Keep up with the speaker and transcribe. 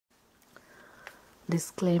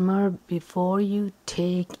Disclaimer: before you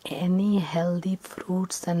take any healthy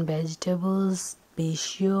fruits and vegetables, be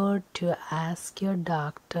sure to ask your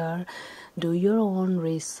doctor, do your own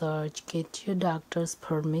research, get your doctor's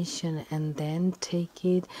permission, and then take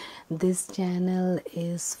it. This channel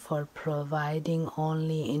is for providing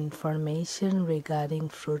only information regarding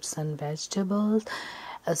fruits and vegetables.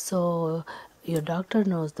 So your doctor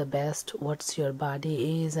knows the best what your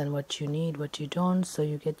body is and what you need, what you don't, so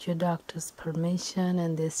you get your doctor's permission.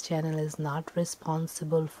 And this channel is not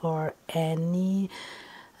responsible for any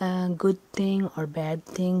good thing or bad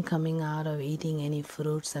thing coming out of eating any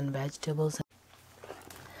fruits and vegetables.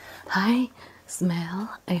 Hi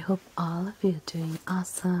smell, I hope all of you are doing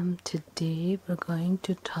awesome. Today we're going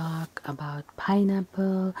to talk about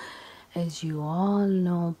pineapple. As you all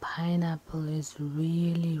know, pineapple is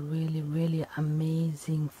really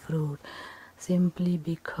amazing fruit, simply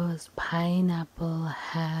because pineapple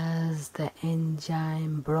has the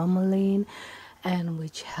enzyme bromelain, and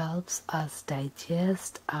which helps us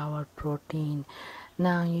digest our protein.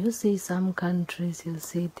 Now you see some countries, you'll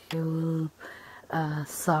see they will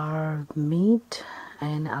serve meat,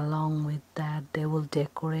 and along with that they will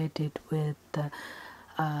decorate it with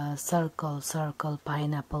circle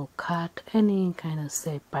pineapple cut, any kind of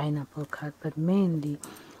say pineapple cut, but mainly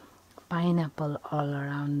pineapple all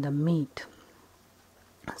around the meat.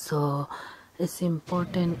 So it's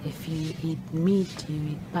important, if you eat meat,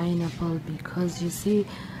 you eat pineapple, because you see,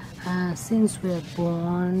 since we are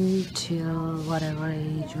born till whatever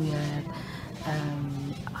age we are at,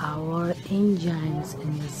 our enzymes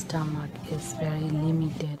in the stomach is very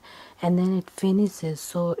limited, and then it finishes.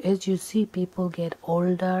 So as you see, people get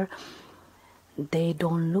older, they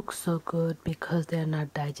don't look so good because they're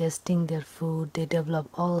not digesting their food. They develop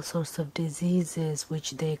all sorts of diseases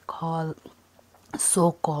which they call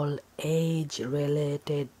so-called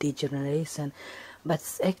age-related degeneration, but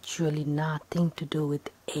it's actually nothing to do with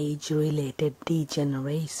age-related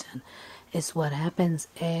degeneration. It's what happens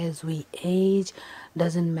as we age.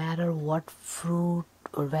 Doesn't matter what fruit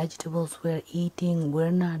or vegetables we're eating,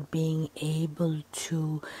 we're not being able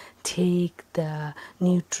to take the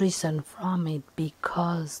nutrition from it,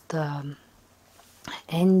 because the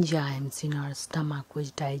enzymes in our stomach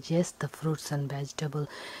which digest the fruits and vegetables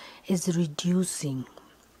is reducing.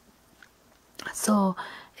 So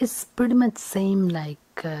it's pretty much same like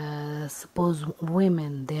suppose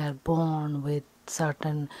women, they are born with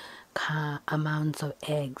certain amounts of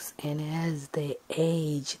eggs, and as they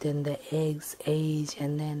age, then the eggs age,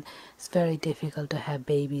 and then it's very difficult to have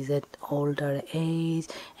babies at older age.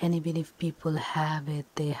 And even if people have it,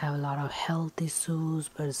 they have a lot of health issues,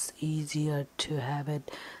 but it's easier to have it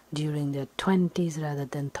during their 20s rather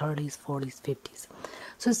than 30s, 40s, 50s.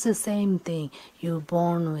 So it's the same thing. You're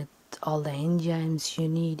born with all the enzymes you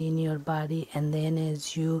need in your body, and then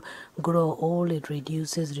as you grow old, it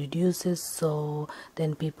reduces. So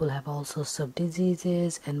then people have all sorts of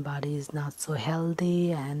diseases, and body is not so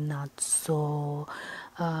healthy and not so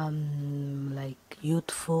like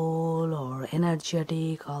youthful or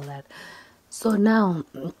energetic, all that. So now,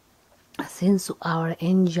 since our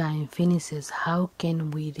enzyme finishes, how can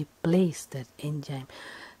we replace that enzyme?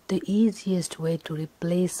 The easiest way to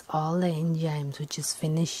replace all the enzymes which is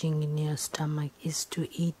finishing in your stomach is to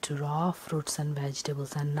eat raw fruits and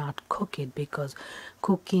vegetables and not cook it, because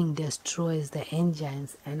cooking destroys the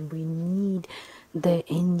enzymes, and we need the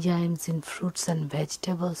enzymes in fruits and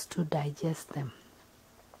vegetables to digest them.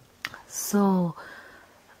 So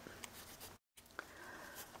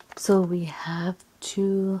we have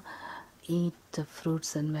to eat the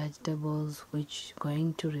fruits and vegetables which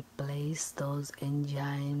going to replace those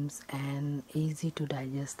enzymes and easy to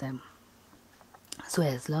digest them. So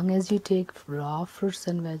as long as you take raw fruits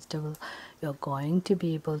and vegetables, you're going to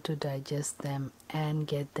be able to digest them and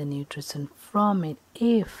get the nutrition from it,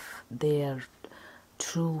 if they are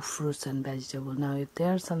true fruits and vegetables. Now if they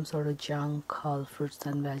are some sort of junk called fruits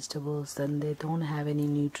and vegetables, then they don't have any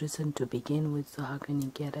nutrition to begin with, so how can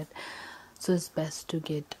you get it? So it's best to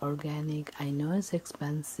get organic. I know it's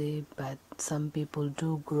expensive, but some people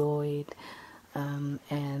do grow it,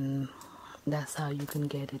 and that's how you can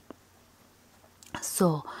get it.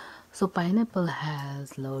 So pineapple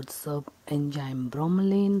has loads of enzyme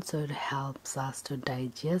bromelain, so it helps us to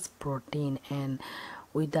digest protein. And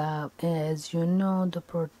as you know, the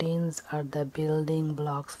proteins are the building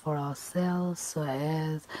blocks for our cells.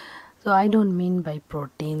 So I don't mean by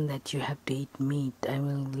protein that you have to eat meat. I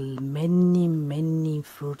mean many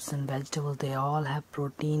fruits and vegetables, they all have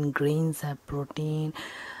protein. Grains have protein.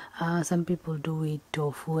 Some people do eat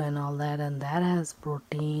tofu and all that, and that has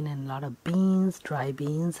protein, and a lot of beans, dry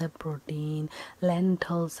beans have protein,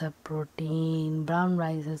 lentils have protein, brown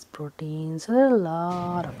rice has protein. So there are a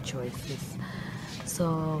lot of choices.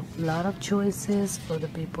 So a lot of choices for the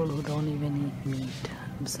people who don't even eat meat.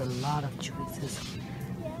 There's a lot of choices.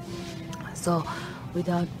 So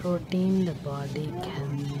without protein, the body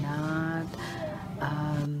cannot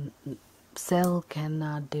cell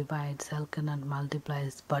cannot divide, cell cannot multiply,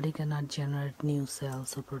 its body cannot generate new cells.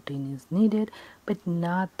 So protein is needed, but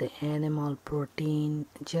not the animal protein,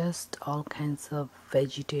 just all kinds of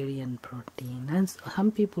vegetarian protein. And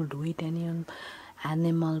some people do eat any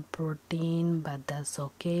animal protein, but that's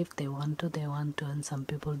okay. If they want to, they want to, and some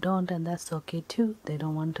people don't, and that's okay too. They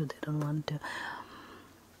don't want to, they don't want to.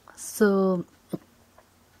 So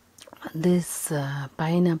this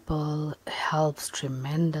pineapple helps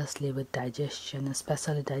tremendously with digestion,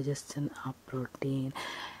 especially digestion of protein,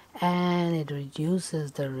 and it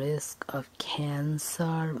reduces the risk of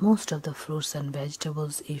cancer. Most of the fruits and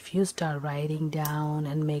vegetables, if you start writing down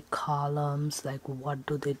and make columns like what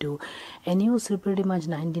do they do, and you see pretty much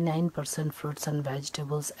 99% fruits and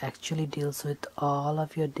vegetables actually deals with all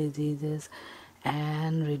of your diseases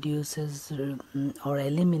and reduces or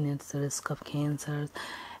eliminates the risk of cancers,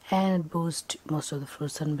 and boost most of the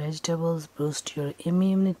fruits and vegetables, boost your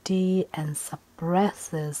immunity and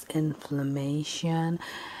suppresses inflammation,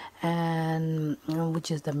 and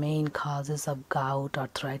which is the main causes of gout,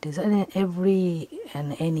 arthritis, and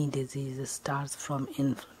any disease starts from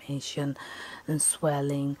inflammation and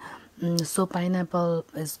swelling. So pineapple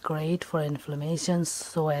is great for inflammation,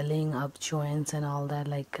 swelling of joints and all that,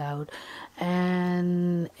 like gout,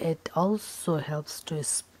 and it also helps to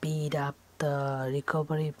speed up the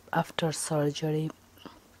recovery after surgery,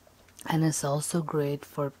 and it's also great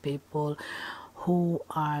for people who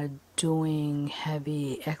are doing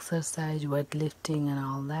heavy exercise, weightlifting and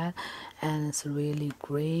all that, and it's really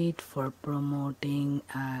great for promoting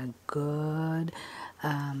a good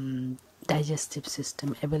digestive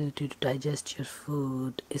system, ability to digest your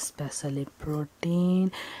food, especially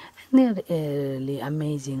protein, and they're really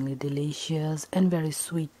amazingly delicious and very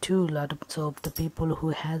sweet too. So the people who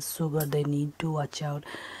has sugar, they need to watch out.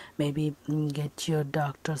 Maybe get your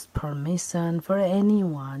doctor's permission. For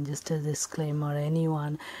anyone, just a disclaimer,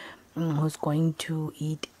 anyone who's going to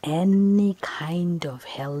eat any kind of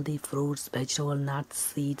healthy fruits, vegetable, nuts,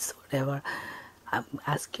 seeds, whatever,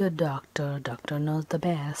 ask your doctor. Doctor knows the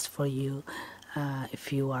best for you.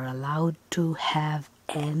 If you are allowed to have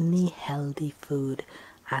any healthy food,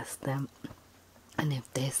 ask them, and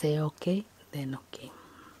if they say okay, then okay.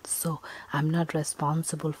 So I'm not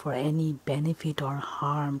responsible for any benefit or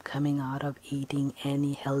harm coming out of eating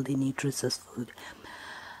any healthy nutritious food.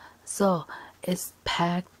 So it's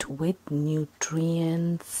packed with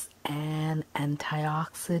nutrients and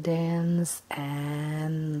antioxidants,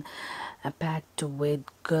 and packed with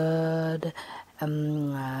good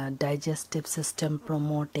digestive system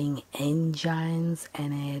promoting enzymes,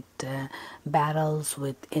 and it battles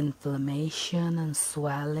with inflammation and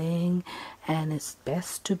swelling, and it's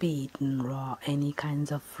best to be eaten raw. Any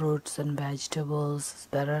kinds of fruits and vegetables, it's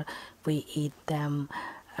better we eat them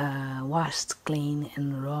washed clean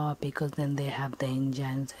and raw, because then they have the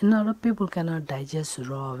enzymes, and a lot of people cannot digest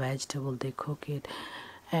raw vegetable. They cook it,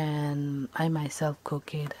 and I myself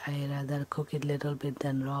cook it. I rather cook it little bit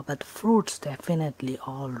than raw, but fruits definitely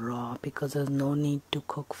all raw, because there's no need to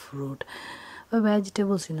cook fruit. But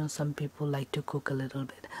vegetables, some people like to cook a little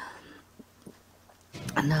bit.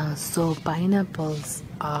 Now, so pineapples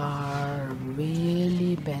are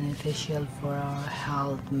really beneficial for our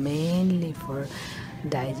health, mainly for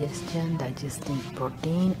digesting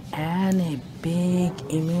protein, and a big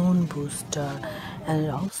immune booster, and it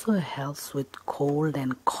also helps with cold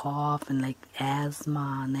and cough and like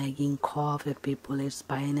asthma, nagging cough. If people eat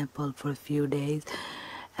pineapple for a few days,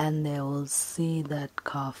 and they will see that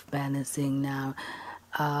cough vanishing. Now,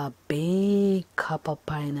 a big cup of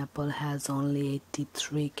pineapple has only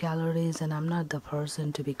 83 calories, and I'm not the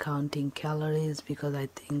person to be counting calories, because I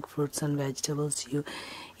think fruits and vegetables, you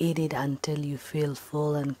eat it until you feel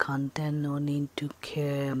full and content. No need to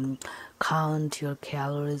count your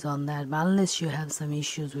calories on that. But unless you have some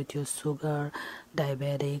issues with your sugar,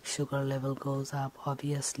 diabetic, sugar level goes up,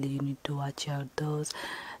 obviously you need to watch out those.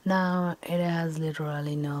 Now, it has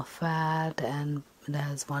literally no fat, and it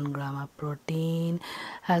has 1 gram of protein,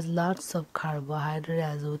 has lots of carbohydrate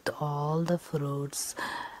as with all the fruits,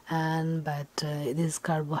 but this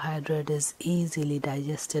carbohydrate is easily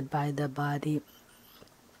digested by the body,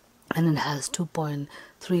 and it has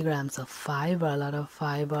 2.3 grams of fiber, a lot of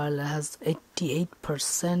fiber. It has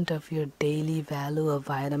 88% of your daily value of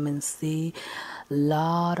vitamin C,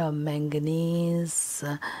 lot of manganese,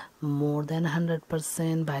 more than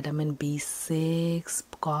 100%, vitamin B6,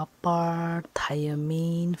 copper,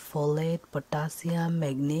 thiamine, folate, potassium,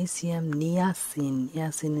 magnesium, niacin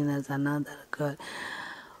is another good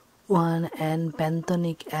one, and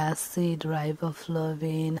pantothenic acid,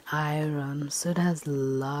 riboflavin, iron. So it has a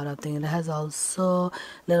lot of things. It has also a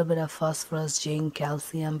little bit of phosphorus, zinc,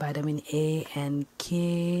 calcium, vitamin A and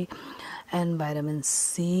K, and vitamin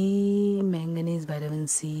C, manganese, vitamin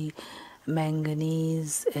C,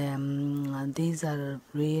 manganese. These are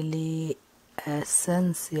really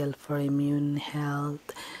essential for immune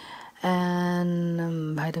health,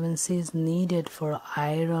 and vitamin C is needed for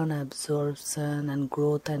iron absorption and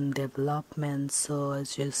growth and development. So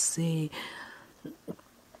as you see,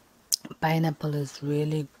 pineapple is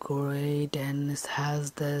really great, and it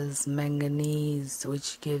has this manganese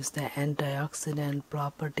which gives the antioxidant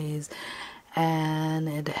properties, and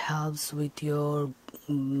it helps with your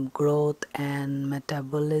growth and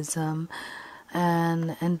metabolism.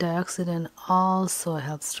 And antioxidant also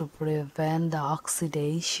helps to prevent the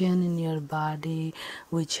oxidation in your body,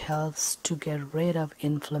 which helps to get rid of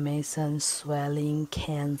inflammation, swelling,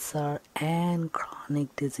 cancer, and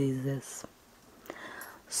chronic diseases.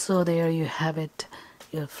 So there you have it.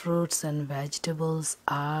 Your fruits and vegetables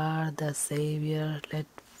are the savior. Let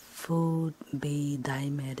food be thy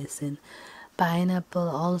medicine. Pineapple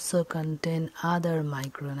also contain other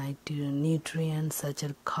micronutrients such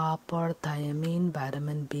as copper, thiamine,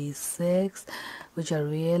 vitamin B6, which are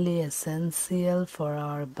really essential for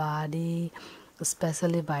our body,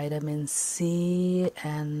 especially vitamin C,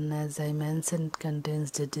 and as I mentioned,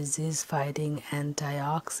 contains the disease-fighting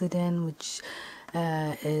antioxidant, which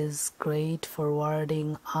is great for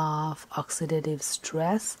warding off oxidative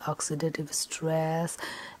stress. Oxidative stress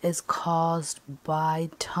is caused by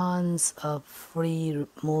tons of free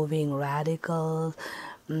moving radicals,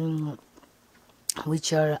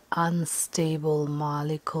 which are unstable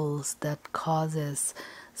molecules that causes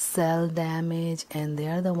cell damage, and they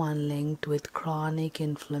are the one linked with chronic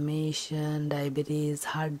inflammation, diabetes,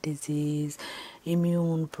 heart disease,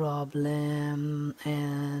 immune problem,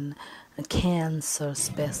 and cancer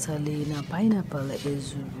especially. Now pineapple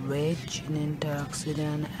is rich in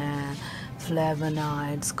antioxidant and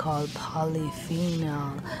flavonoids called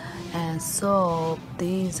polyphenol, and so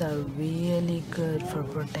these are really good for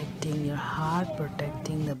protecting your heart,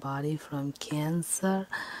 protecting the body from cancer,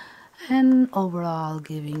 and overall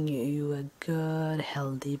giving you a good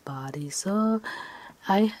healthy body. So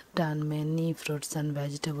I have done many fruits and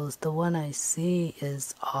vegetables. The one I see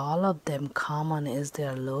is all of them common is they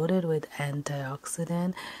are loaded with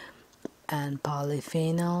antioxidant and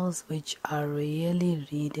polyphenols, which are really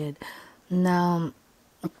needed. Now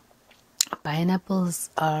pineapples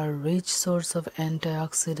are a rich source of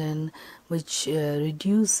antioxidant, which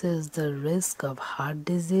reduces the risk of heart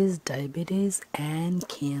disease, diabetes, and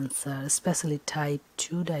cancer, especially type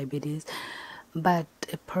 2 diabetes. But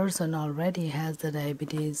a person already has the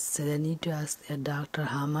diabetes, so they need to ask their doctor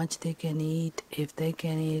how much they can eat, if they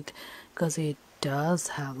can eat, because it does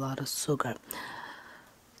have a lot of sugar.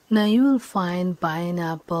 Now you will find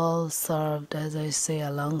pineapple served, as I say,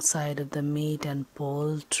 alongside of the meat and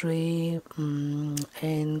poultry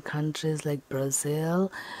in countries like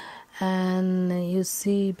Brazil. And you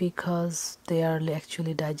see, because they are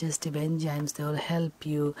actually digestive enzymes, they will help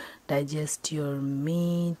you digest your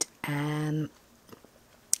meat. And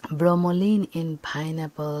bromelain in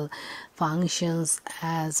pineapple functions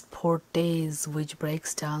as protease, which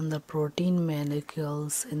breaks down the protein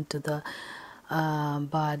molecules into the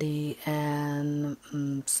body, and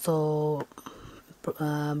so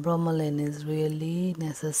bromelain is really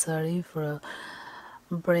necessary for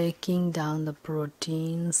breaking down the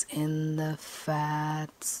proteins in the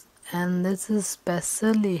fats, and this is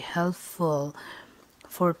especially helpful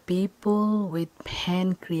for people with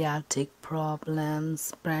pancreatic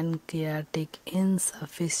problems, pancreatic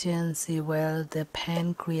insufficiency, where the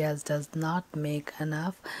pancreas does not make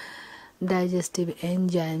enough digestive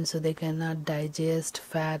enzymes, so they cannot digest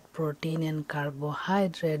fat, protein, and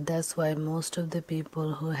carbohydrate. That's why most of the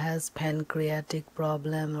people who has pancreatic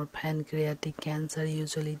problem or pancreatic cancer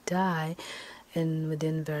usually die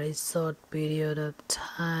within very short period of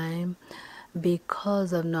time,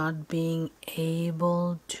 because of not being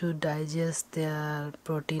able to digest their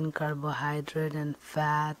protein, carbohydrate, and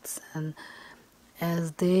fats. And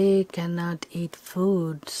as they cannot eat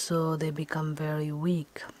food, so they become very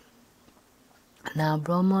weak. Now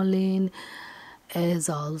bromelain is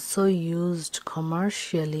also used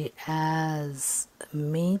commercially as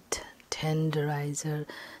meat tenderizer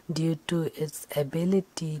due to its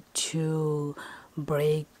ability to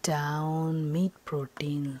break down meat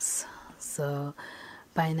proteins. So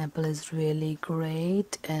pineapple is really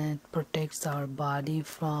great, and it protects our body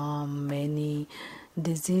from many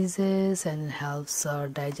diseases, and it helps our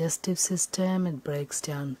digestive system. It breaks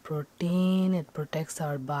down protein. It protects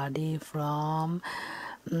our body from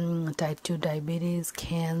type 2 diabetes,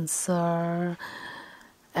 cancer,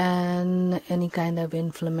 and any kind of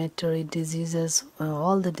inflammatory diseases.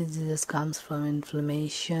 All the diseases comes from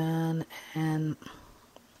inflammation, and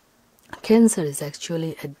cancer is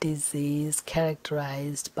actually a disease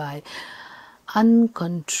characterized by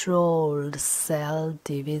uncontrolled cell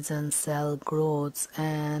division, cell growth,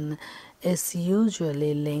 and is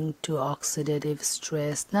usually linked to oxidative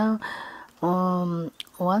stress. Now,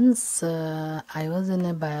 once I was in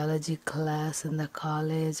a biology class in the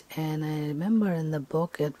college, and I remember in the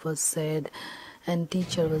book it was said, and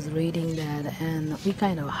teacher was reading that, and we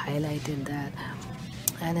kind of highlighted that,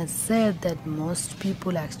 and it said that most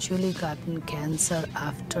people actually gotten cancer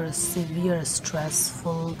after a severe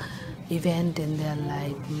stressful event in their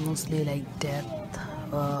life, mostly like death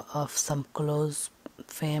of some close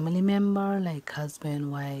family member, like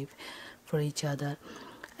husband, wife, for each other,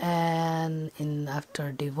 and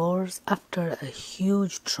after divorce, after a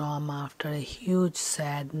huge trauma, after a huge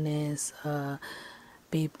sadness,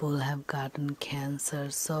 people have gotten cancer.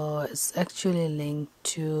 So it's actually linked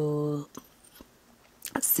to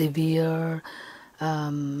severe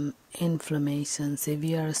inflammation,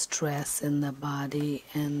 severe stress in the body,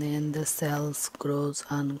 and then the cells grows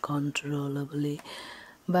uncontrollably.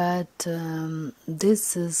 But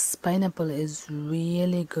pineapple is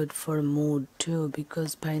really good for mood too,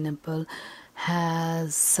 because pineapple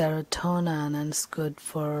has serotonin, and it's good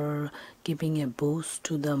for giving a boost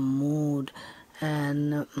to the mood.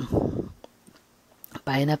 And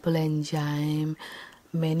pineapple enzyme,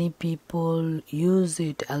 many people use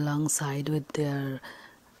it alongside with their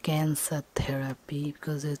cancer therapy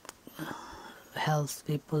because it helps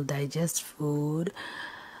people digest food.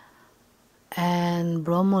 And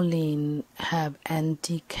bromelain have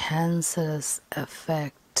anti-cancerous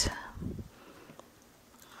effect,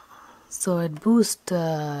 so it boosts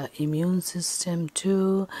the immune system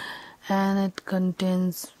too, and it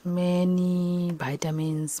contains many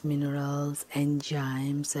vitamins, minerals,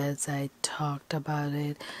 enzymes, as I talked about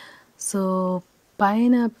it. So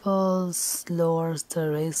pineapples lowers the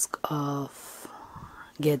risk of,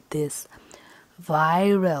 get this,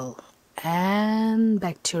 viral and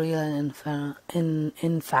bacterial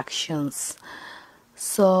infections.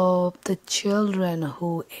 So the children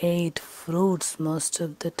who ate fruits, most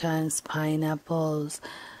of the times pineapples,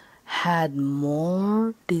 had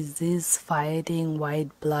more disease fighting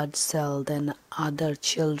white blood cell than other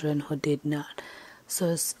children who did not. So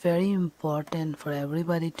it's very important for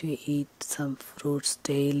everybody to eat some fruits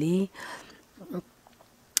daily.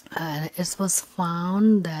 And it was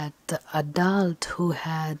found that the adult who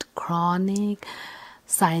had chronic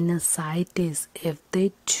sinusitis, if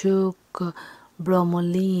they took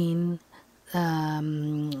bromelain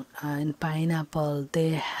in pineapple, they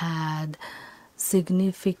had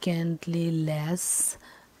significantly less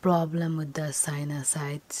problem with the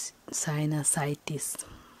sinusitis.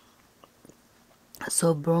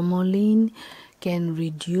 So bromelain can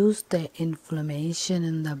reduce the inflammation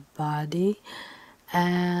in the body,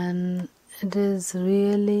 and it is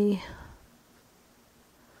really,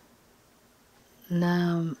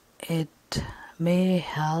 now it may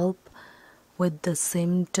help with the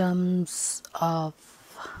symptoms of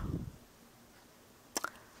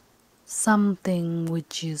something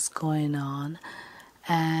which is going on,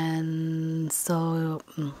 and so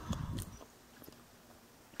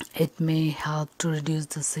it may help to reduce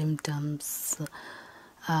the symptoms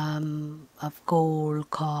of cold,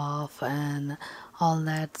 cough, and all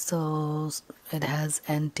that. So it has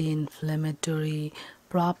anti-inflammatory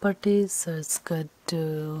properties, so it's good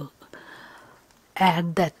to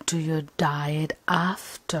add that to your diet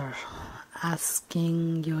after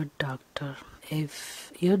asking your doctor.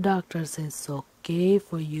 If your doctor says okay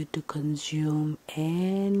for you to consume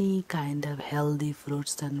any kind of healthy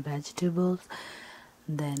fruits and vegetables,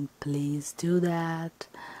 then please do that.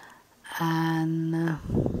 And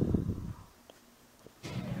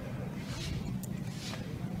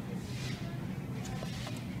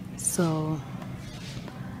so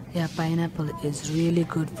yeah, pineapple is really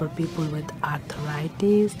good for people with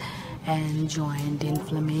arthritis and joint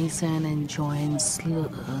inflammation and joint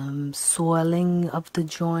swelling of the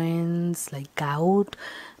joints, like gout.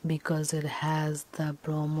 because it has the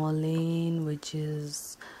bromelain, which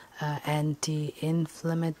is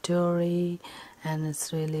anti-inflammatory, and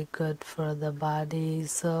it's really good for the body.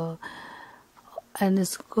 So, and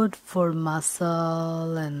it's good for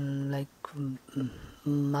muscle and like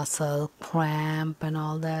muscle cramp and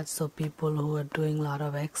all that. So people who are doing a lot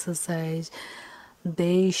of exercise,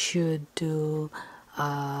 they should do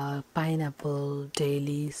pineapple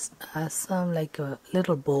daily, some like a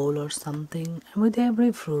little bowl or something with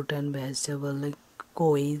every fruit and vegetable. Like,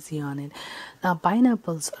 go easy on it. Now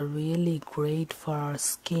pineapples are really great for our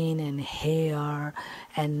skin and hair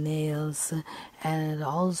and nails, and it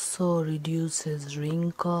also reduces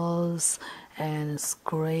wrinkles, and it's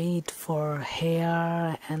great for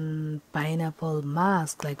hair. And pineapple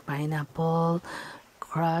mask, like pineapple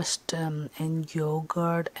crushed in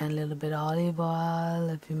yogurt and a little bit olive oil,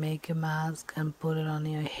 if you make a mask and put it on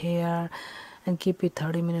your hair and keep it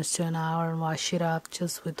 30 minutes to an hour and wash it up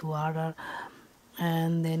just with water,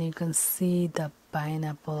 and then you can see the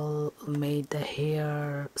pineapple made the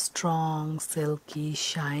hair strong, silky,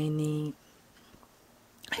 shiny.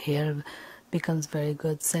 Hair becomes very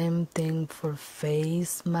good. Same thing for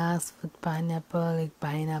face mask with pineapple, like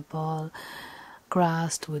pineapple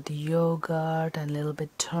crushed with yogurt and a little bit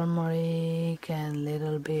turmeric and a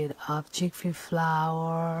little bit of chickpea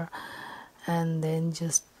flour, and then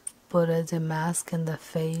just put as a mask in the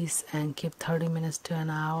face and keep 30 minutes to an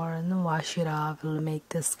hour and then wash it off. It will make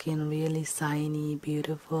the skin really shiny,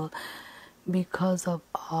 beautiful, because of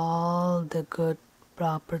all the good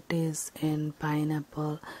properties in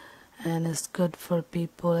pineapple. And it's good for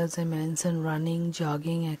people, as I mentioned, running,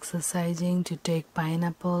 jogging, exercising, to take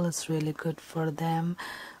pineapple. It's really good for them,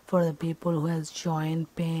 for the people who has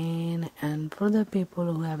joint pain, and for the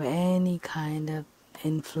people who have any kind of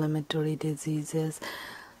inflammatory diseases.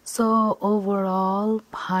 So overall,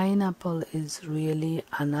 pineapple is really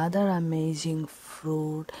another amazing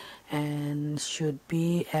fruit and should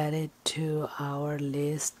be added to our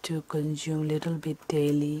list to consume little bit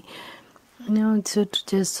daily. To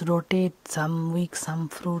just rotate, some weeks some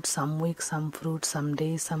fruit, some weeks some fruit, some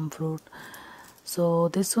days some fruit. So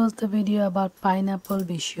this was the video about pineapple.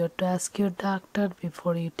 Be sure to ask your doctor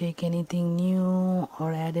before you take anything new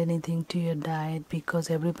or add anything to your diet, because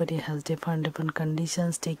everybody has different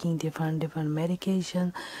conditions, taking different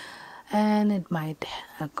medication, and it might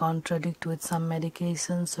contradict with some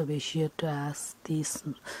medications. So be sure to ask these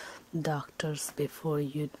doctors before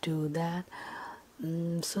you do that.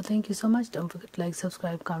 So thank you so much. Don't forget to like,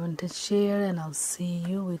 subscribe, comment and share, and I'll see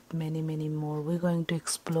you with many more. We're going to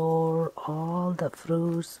explore all the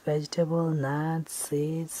fruits, vegetables, nuts,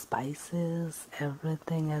 seeds, spices,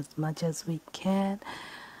 everything as much as we can,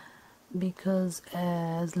 because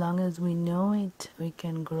as long as we know it, we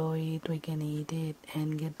can grow it, we can eat it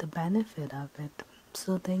and get the benefit of it.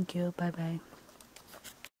 So thank you. Bye bye.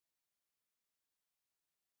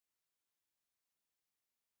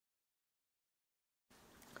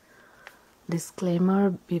 Disclaimer: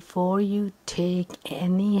 before you take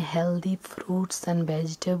any healthy fruits and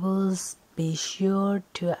vegetables, be sure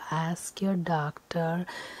to ask your doctor,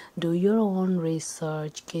 do your own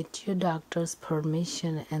research, get your doctor's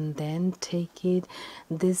permission, and then take it.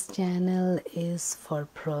 This channel is for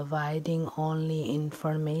providing only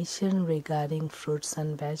information regarding fruits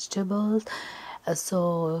and vegetables.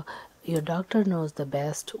 So your doctor knows the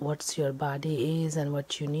best what your body is and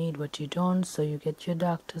what you need, what you don't. So you get your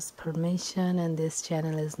doctor's permission, and this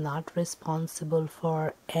channel is not responsible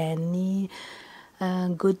for any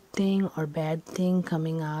good thing or bad thing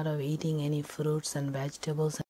coming out of eating any fruits and vegetables.